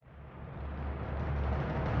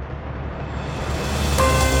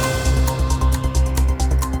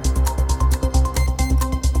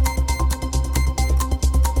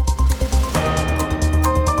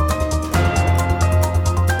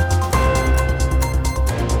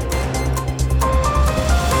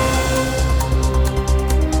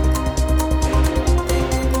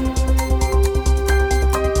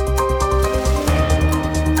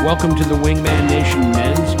Welcome to the Wingman Nation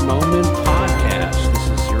Men's Moment Podcast. This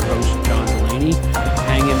is your host, John Delaney,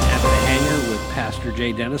 hanging at the hangar with Pastor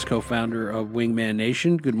Jay Dennis, co-founder of Wingman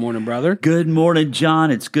Nation. Good morning, brother. Good morning,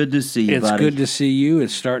 John. It's good to see you, It's buddy. good to see you.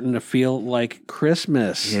 It's starting to feel like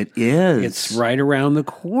Christmas. It is. It's right around the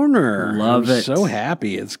corner. Love I'm it. so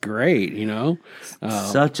happy. It's great, you know.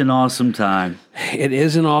 Such an awesome time. It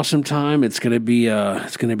is an awesome time. It's going to be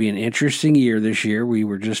an interesting year this year. We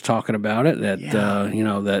were just talking about it that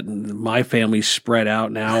that my family's spread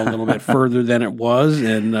out now a little bit further than it was,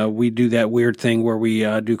 and we do that weird thing where we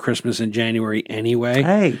do Christmas in January anyway.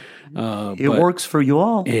 Hey, it works for you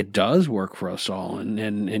all. It does work for us all,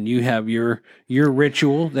 and you have your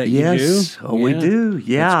ritual that you do. Yes, we do.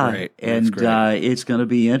 Yeah, That's great. And That's great. It's going to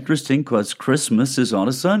be interesting because Christmas is on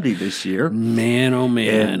a Sunday this year. Man, oh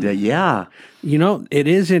man, And you know, it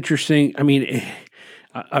is interesting. I mean,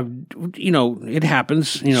 it happens,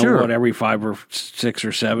 Sure. what, every 5 or 6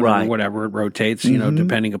 or 7 or Right. whatever, it rotates,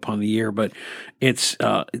 depending upon the year. But it's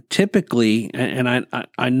typically, and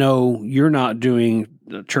I know you're not doing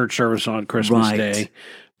the church service on Christmas Right. Day,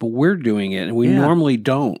 but we're doing it, and we normally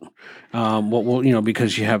don't.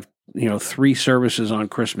 Because you have 3 services on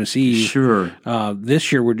Christmas Eve. Sure.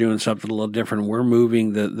 This year we're doing something a little different. We're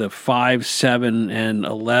moving the 5, 7, and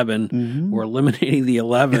 11. We're eliminating the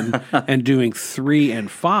 11 and doing 3 and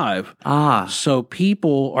 5. So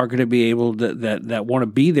people are going to be able to that want to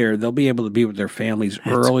be there. They'll be able to be with their families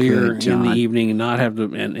earlier good, in the John. evening and not have to.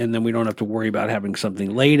 And then we don't have to worry about having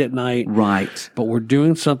something late at night. Right. But we're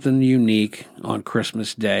doing something unique on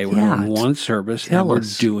Christmas Day. We're doing one service, Tell and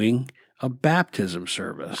us. we're doing a baptism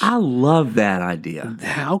service. I love that idea.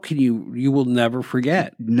 How can you will never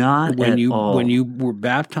forget Not when at you all. when you were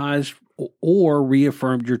baptized or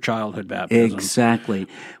reaffirmed your childhood baptism. Exactly.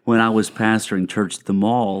 When I was pastoring church at the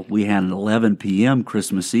mall, we had an 11 p.m.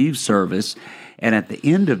 Christmas Eve service. And at the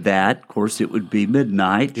end of that, of course, it would be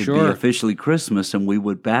midnight. It'd Sure. be officially Christmas, and we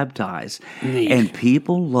would baptize. Neat. And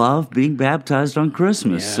people love being baptized on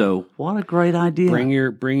Christmas. Yeah. So what a great idea. Bring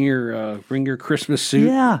your Christmas suit.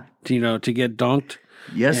 Yeah. To get dunked.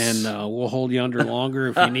 Yes. And we'll hold you under longer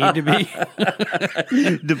if you need to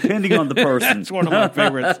be. Depending on the person. That's one of my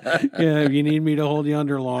favorites. Yeah, if you need me to hold you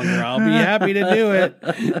under longer, I'll be happy to do it.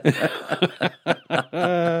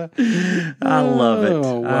 I love it.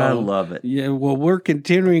 Oh, I well. love it. Yeah, well, we're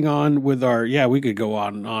continuing on with our. Yeah, we could go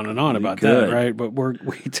on and on about that, could. right? But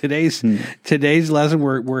today's lesson.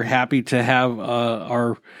 We're happy to have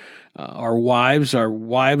our wives of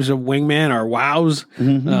Wingman, our wows,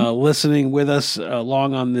 listening with us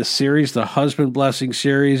along on this series, the Husband Blessing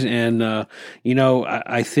series. And,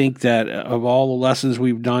 I think that of all the lessons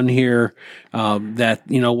we've done here,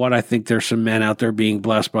 I think there's some men out there being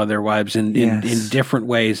blessed by their wives in different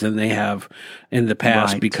ways than they have in the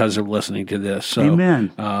past Right. because of listening to this. So,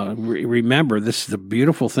 Amen. Remember, this is the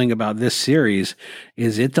beautiful thing about this series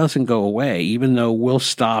is it doesn't go away. Even though we'll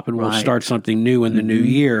stop and we'll Right. start something new in the new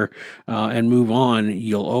year and move on,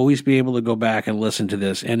 you'll always be able to go back and listen to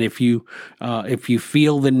this. And if you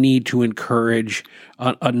feel the need to encourage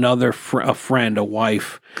a friend, a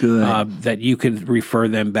wife, Good. that you can refer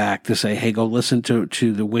them back to say, hey, go listen to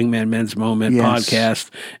the Wingman Men's Moment Yes. podcast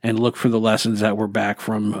and look for the lessons that were back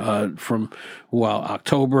from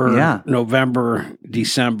October, November,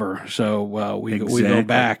 December. So we go Exactly.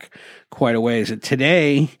 back quite a ways. And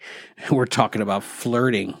today we're talking about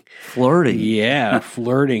flirting. Flirting. Yeah,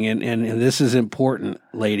 flirting. And this is important,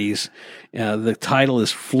 ladies. The title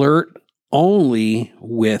is Flirt Only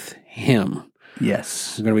with Him.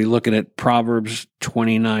 Yes. We're going to be looking at Proverbs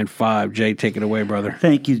 29:5. Jay, take it away, brother.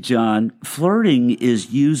 Thank you, John. Flirting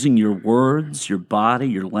is using your words, your body,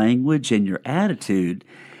 your language, and your attitude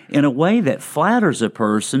in a way that flatters a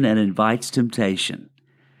person and invites temptation.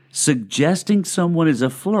 Suggesting someone is a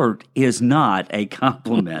flirt is not a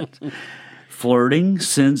compliment. Flirting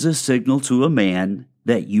sends a signal to a man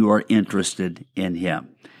that you are interested in him.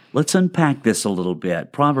 Let's unpack this a little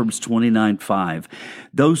bit. Proverbs 29:5.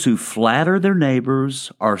 Those who flatter their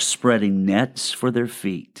neighbors are spreading nets for their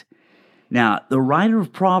feet. Now, the writer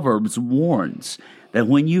of Proverbs warns that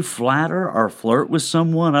when you flatter or flirt with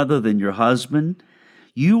someone other than your husband,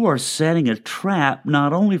 you are setting a trap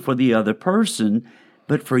not only for the other person,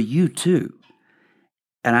 but for you too.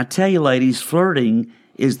 And I tell you, ladies, flirting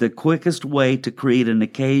is the quickest way to create an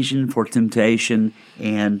occasion for temptation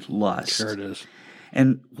and lust. Sure it is.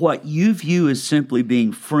 And what you view as simply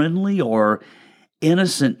being friendly or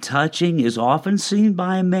innocent touching is often seen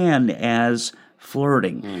by a man as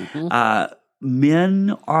flirting.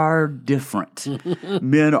 men are different.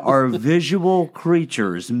 Men are visual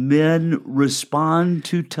creatures. Men respond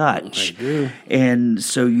to touch. I do. And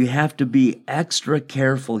so you have to be extra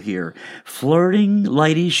careful here. Flirting,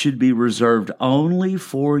 ladies, should be reserved only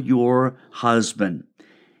for your husband.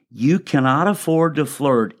 You cannot afford to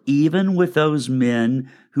flirt even with those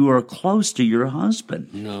men who are close to your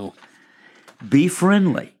husband. No. Be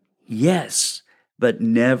friendly, yes, but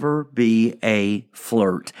never be a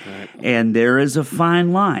flirt. Right. And there is a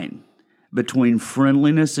fine line between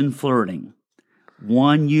friendliness and flirting.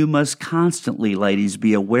 One you must constantly, ladies,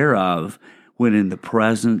 be aware of when in the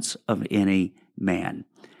presence of any man.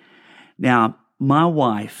 Now, my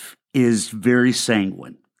wife is very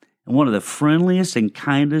sanguine and one of the friendliest and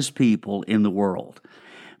kindest people in the world.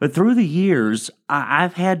 But through the years,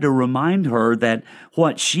 I've had to remind her that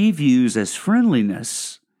what she views as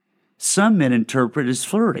friendliness, some men interpret as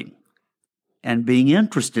flirting and being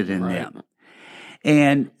interested in them.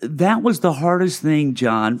 And that was the hardest thing,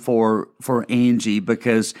 John, for Angie,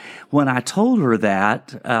 because when I told her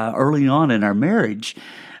that early on in our marriage,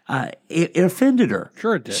 it offended her.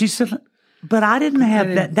 Sure it did. She said, but I didn't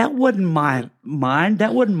have that. That wasn't my mind.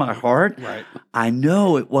 That wasn't my heart. Right. I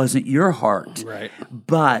know it wasn't your heart. Right.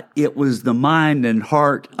 But it was the mind and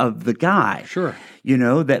heart of the guy. Sure.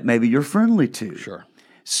 That maybe you're friendly to. Sure.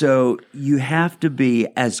 So you have to be,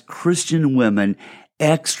 as Christian women,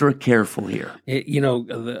 extra careful here.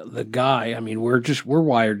 The guy, I mean, we're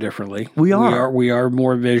wired differently. We are. We are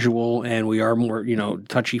more visual, and we are more,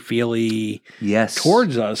 touchy-feely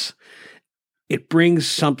towards us. It brings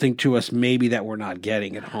something to us maybe that we're not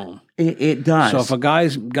getting at home. It does. So if a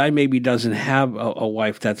guy maybe doesn't have a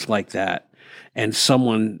wife that's like that, and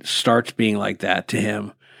someone starts being like that to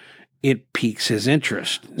him, it piques his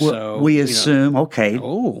interest. Well, so we assume, okay,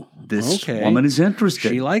 this woman is interested.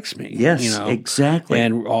 She likes me. Yes, exactly.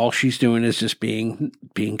 And all she's doing is just being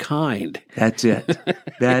kind. That's it.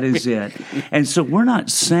 That is it. And so we're not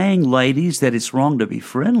saying, ladies, that it's wrong to be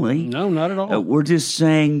friendly. No, not at all. We're just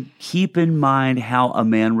saying keep in mind how a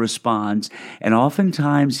man responds, and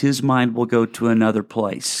oftentimes his mind will go to another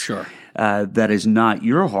place. Sure. That is not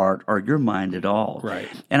your heart or your mind at all. Right.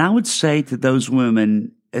 And I would say to those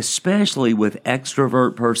women, especially with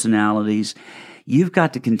extrovert personalities, you've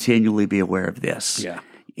got to continually be aware of this. Yeah.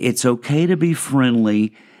 It's okay to be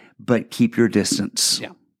friendly, but keep your distance.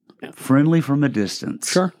 Yeah. Friendly from a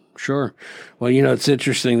distance. Sure. Well, it's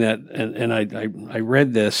interesting that, and I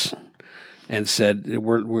read this and said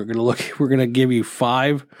we're going to give you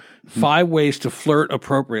five ways to flirt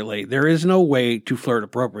appropriately. There is no way to flirt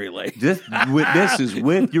appropriately. This is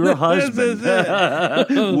with your husband.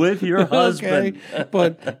 With your husband. Okay.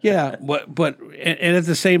 But at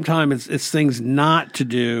the same time, it's things not to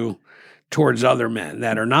do towards other men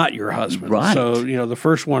that are not your husband. Right. So, the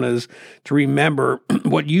first one is to remember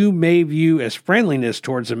what you may view as friendliness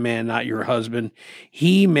towards a man, not your husband,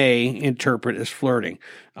 he may interpret as flirting.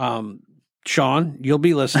 Sean, you'll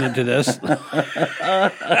be listening to this.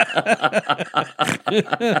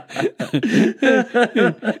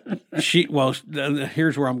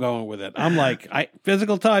 Here's where I'm going with it. I'm like,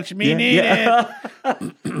 physical touch, me need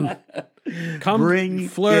it. Come Bring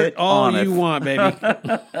flirt all you want, baby.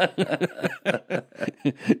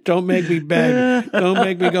 Don't make me beg. Don't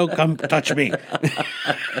make me go, come touch me.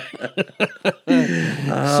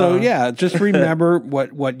 So just remember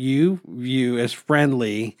what you view as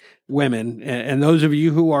friendly women, and those of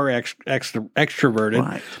you who are extroverted,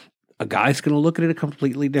 right. A guy's going to look at it a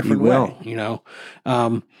completely different way.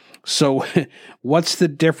 So what's the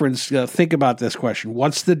difference? Think about this question.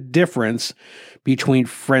 What's the difference between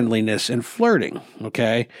friendliness and flirting?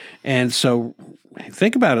 Okay. And so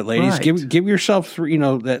think about it, ladies. Right. Give yourself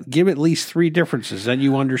give at least three differences that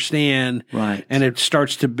you understand. Right. And it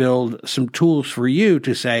starts to build some tools for you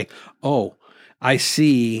to say, oh, I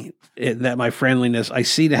see that my friendliness, I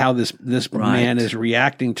see how this man is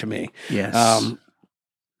reacting to me. Yes.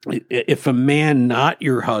 If a man, not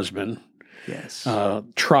your husband, yes,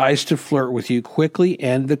 tries to flirt with you, quickly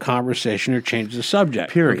end the conversation or change the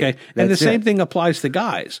subject. Period. Okay, and the same thing applies to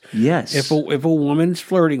guys. Yes. If a woman's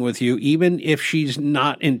flirting with you, even if she's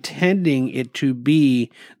not intending it to be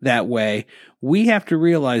that way, we have to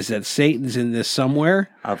realize that Satan's in this somewhere.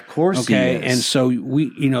 Of course, okay, he is. and so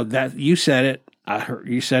we, that you said it. I heard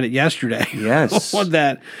you said it yesterday. Yes,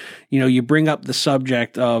 that you bring up the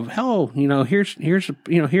subject of here's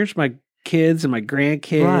my kids and my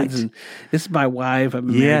grandkids, right. and this is my wife I've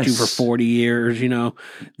been married to for 40 years.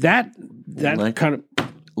 That kind of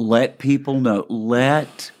let people know.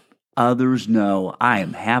 Let others know I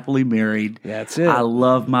am happily married. That's it. I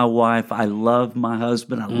love my wife. I love my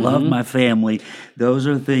husband. I love my family. Those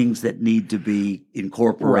are things that need to be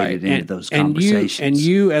incorporated into those conversations. And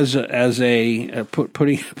you as a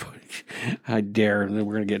putting I dare, and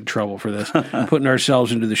we're going to get in trouble for this. Putting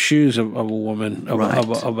ourselves into the shoes of a woman,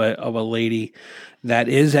 of a lady that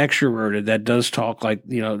is extroverted, that does talk like,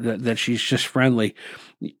 that she's just friendly.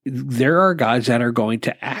 There are guys that are going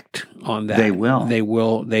to act on that. They will. They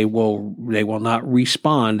will not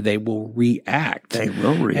respond. They will react. They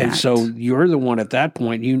will react. And so you're the one at that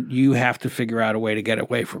point. You have to figure out a way to get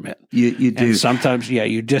away from it. You do. And sometimes,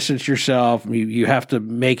 you distance yourself. You have to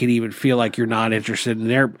make it even feel like you're not interested in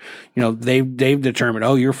their. They've determined,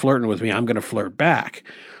 oh, you're flirting with me, I'm going to flirt back.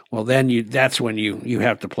 Well, then that's when you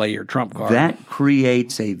have to play your trump card. That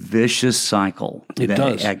creates a vicious cycle. It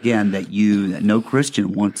does. Again, that no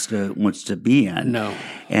Christian wants to be in. No.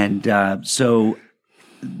 And so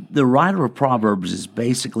the writer of Proverbs is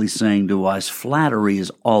basically saying to us, flattery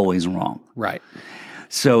is always wrong. Right.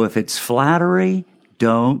 So if it's flattery,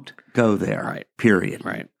 don't go there. Right. Period.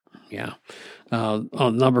 Right. Yeah.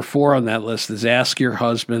 On number 4 on that list is ask your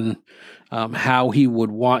husband how he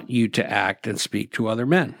would want you to act and speak to other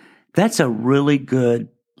men. That's a really good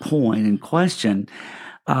point and question.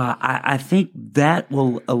 I think that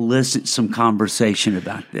will elicit some conversation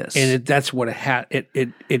about this. And that's what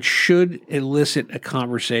it should elicit a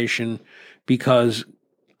conversation, because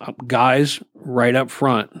guys, right up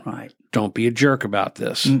front, right, don't be a jerk about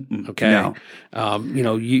this. Okay.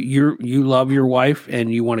 No. You love your wife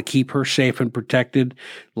and you want to keep her safe and protected.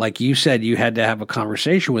 Like you said, you had to have a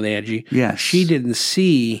conversation with Angie. Yes. She didn't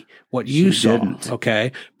see what you saw. Didn't.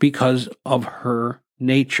 Okay. Because of her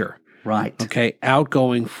nature. Right. Okay.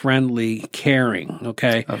 Outgoing, friendly, caring.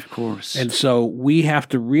 Okay. Of course. And so we have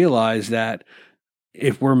to realize that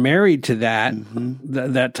if we're married to that,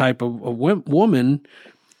 that type of woman,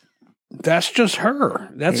 that's just her.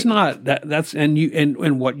 That's not that. That's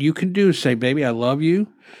and what you can do is say, "Baby, I love you,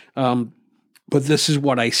 but this is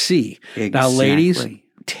what I see." Exactly. Now, ladies,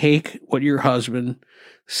 take what your husband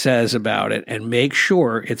says about it and make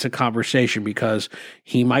sure it's a conversation, because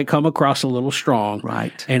he might come across a little strong,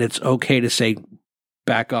 right? And it's okay to say,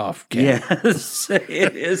 "Back off." Ken. Yes,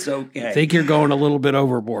 it is okay. I think you're going a little bit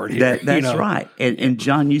overboard here. That's right. And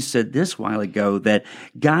John, you said this a while ago that,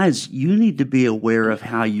 guys, you need to be aware of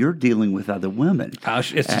how you're dealing with other women.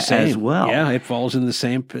 It's the same. As well. Yeah, it falls in the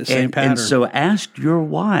same pattern. And so ask your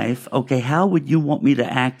wife, okay, how would you want me to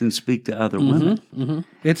act and speak to other women?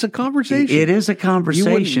 It's a conversation. It is a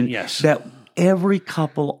conversation yes. that every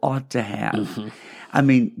couple ought to have. I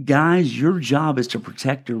mean, guys, your job is to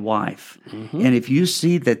protect your wife. And if you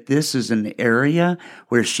see that this is an area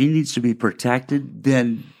where she needs to be protected,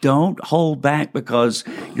 then don't hold back because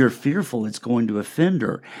you're fearful it's going to offend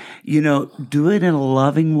her. Do it in a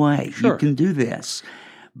loving way. Sure. You can do this.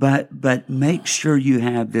 But make sure you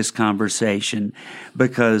have this conversation,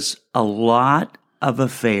 because a lot of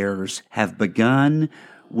affairs have begun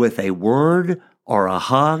with a word or a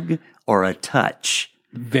hug or a touch.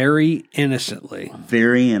 Very innocently.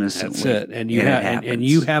 Very innocently. That's it. And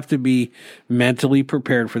you have to be mentally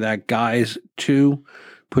prepared for that. Guys, too,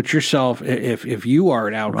 put yourself, if you are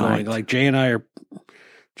an outgoing, like Jay and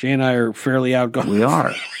I are fairly outgoing. We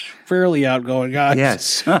are. Fairly outgoing guys.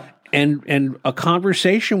 Yes. And a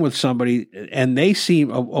conversation with somebody, and they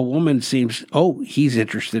seem, a woman seems, oh, he's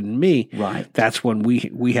interested in me. Right. That's when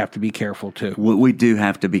we have to be careful too. We do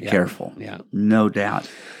have to be careful. Yeah. No doubt.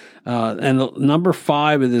 And number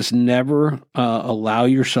 5 is never allow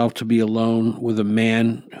yourself to be alone with a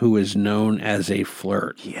man who is known as a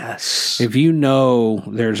flirt. Yes. If you know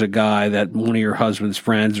there's a guy that one of your husband's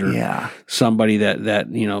friends or somebody that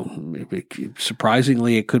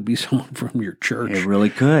surprisingly it could be someone from your church. It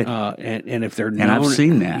really could. And if they're known, and I've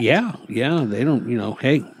seen that. Yeah, they don't.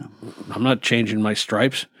 Hey, I'm not changing my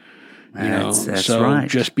stripes. That's so right.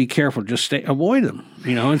 Just be careful. Just avoid them.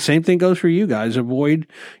 And same thing goes for you guys. Avoid,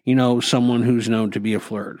 someone who's known to be a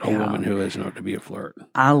flirt, a woman who is known to be a flirt.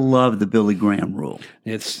 I love the Billy Graham rule.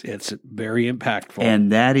 It's very impactful.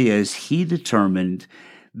 And that is, he determined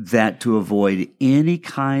that to avoid any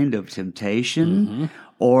kind of temptation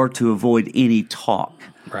or to avoid any talk,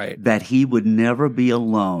 that he would never be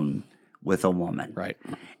alone with a woman. Right.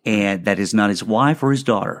 And that is not his wife or his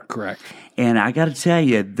daughter. Correct. And I got to tell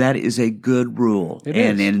you, that is a good rule. It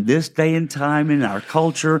and is. In this day and time in our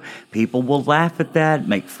culture, people will laugh at that,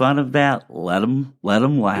 make fun of that. Let them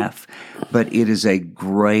laugh. But it is a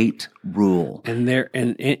great rule. And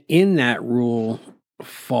in that rule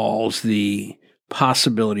falls the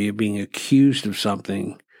possibility of being accused of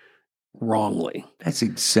something wrongly. That's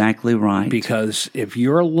exactly right. Because if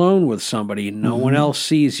you're alone with somebody, no one else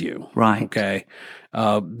sees you. Right. Okay.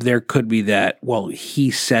 There could be that, well,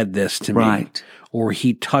 he said this to me. Right. Or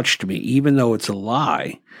he touched me, even though it's a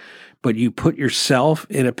lie. But you put yourself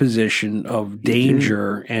in a position of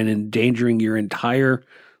danger and endangering your entire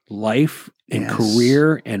life and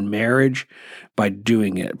career and marriage by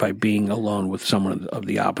doing it, by being alone with someone of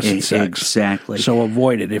the opposite sex. Exactly. So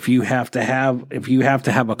avoid it. If you have to have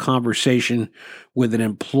a conversation with an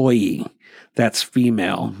employee that's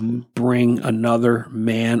female, bring another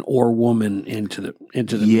man or woman into the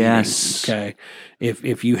yes. meeting. Okay.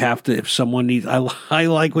 If someone needs, I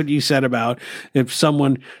like what you said about if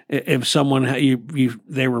someone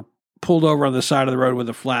they were pulled over on the side of the road with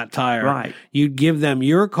a flat tire, right? You'd give them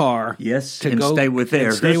your car, to go stay with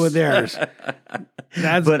theirs. Stay with theirs.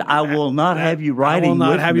 But I will not have you riding. I will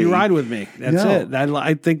not have me. you ride with me. That's it.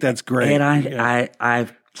 I think that's great. And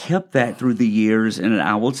I've kept that through the years, and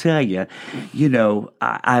I will tell you,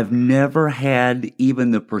 I've never had even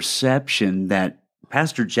the perception that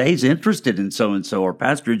Pastor Jay's interested in so-and-so, or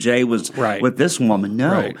Pastor Jay was with this woman.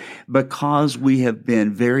 No, because we have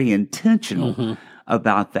been very intentional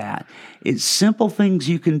about that. It's simple things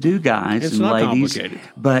you can do, guys and ladies. Complicated.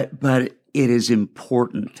 But it is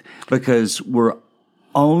important, because we're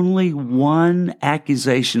only one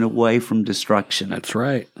accusation away from destruction. That's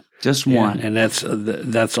right. Just one. And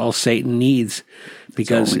that's all Satan needs,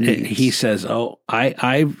 because he says, oh,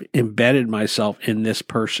 I've embedded myself in this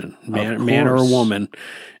person, man or a woman,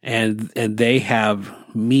 and they have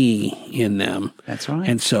me in them. That's right.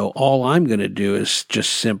 And so all I'm going to do is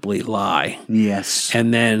just simply lie. Yes.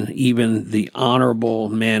 And then even the honorable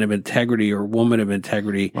man of integrity or woman of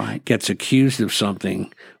integrity gets accused of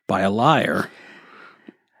something by a liar.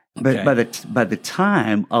 But by the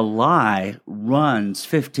time a lie runs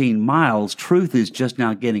 15 miles, truth is just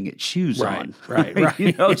now getting its shoes on. Right.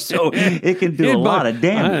 So it can do a lot of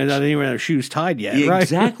damage. It doesn't even have shoes tied yet.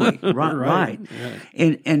 Exactly. Right.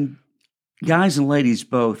 And guys and ladies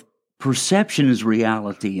both, perception is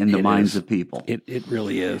reality in the minds of people. It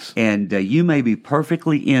really is. And you may be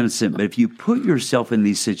perfectly innocent, but if you put yourself in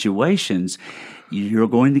these situations, you're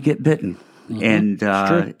going to get bitten.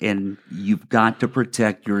 And you've got to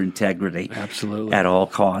protect your integrity at all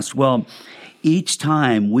costs. Well, each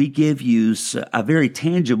time we give you a very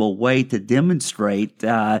tangible way to demonstrate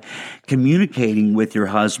communicating with your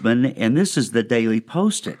husband, and this is the Daily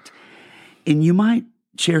Post-it. And you might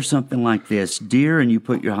share something like this: Dear, and you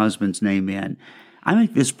put your husband's name in, I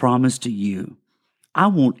make this promise to you: I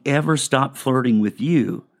won't ever stop flirting with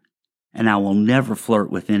you, and I will never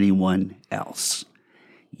flirt with anyone else.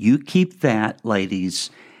 You keep that, ladies,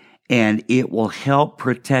 and it will help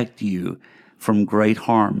protect you from great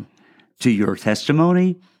harm to your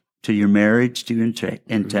testimony, to your marriage, to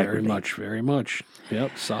integrity. Very much.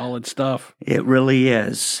 Yep, solid stuff. It really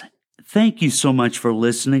is. Thank you so much for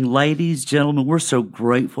listening. Ladies, gentlemen, we're so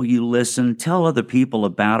grateful you listen. Tell other people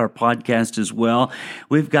about our podcast as well.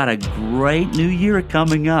 We've got a great new year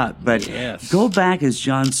coming up, but go back, as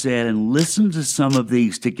John said, and listen to some of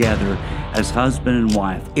these together as husband and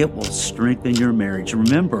wife. It will strengthen your marriage.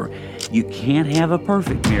 Remember, you can't have a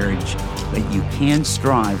perfect marriage, but you can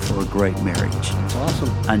strive for a great marriage. That's awesome.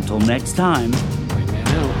 Until next time. Amen.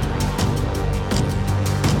 Out.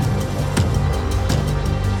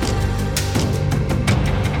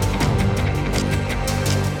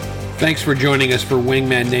 Thanks for joining us for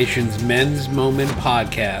Wingman Nation's Men's Moment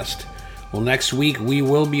podcast. Well, next week we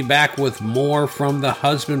will be back with more from the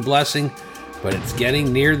husband blessing, but it's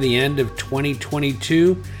getting near the end of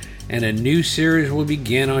 2022, and a new series will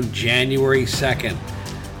begin on January 2nd.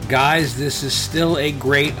 Guys, this is still a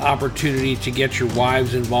great opportunity to get your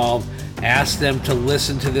wives involved. Ask them to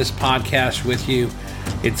listen to this podcast with you.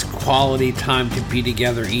 It's quality time to be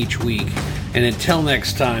together each week. And until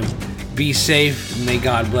next time, be safe, and may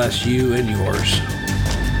God bless you and yours.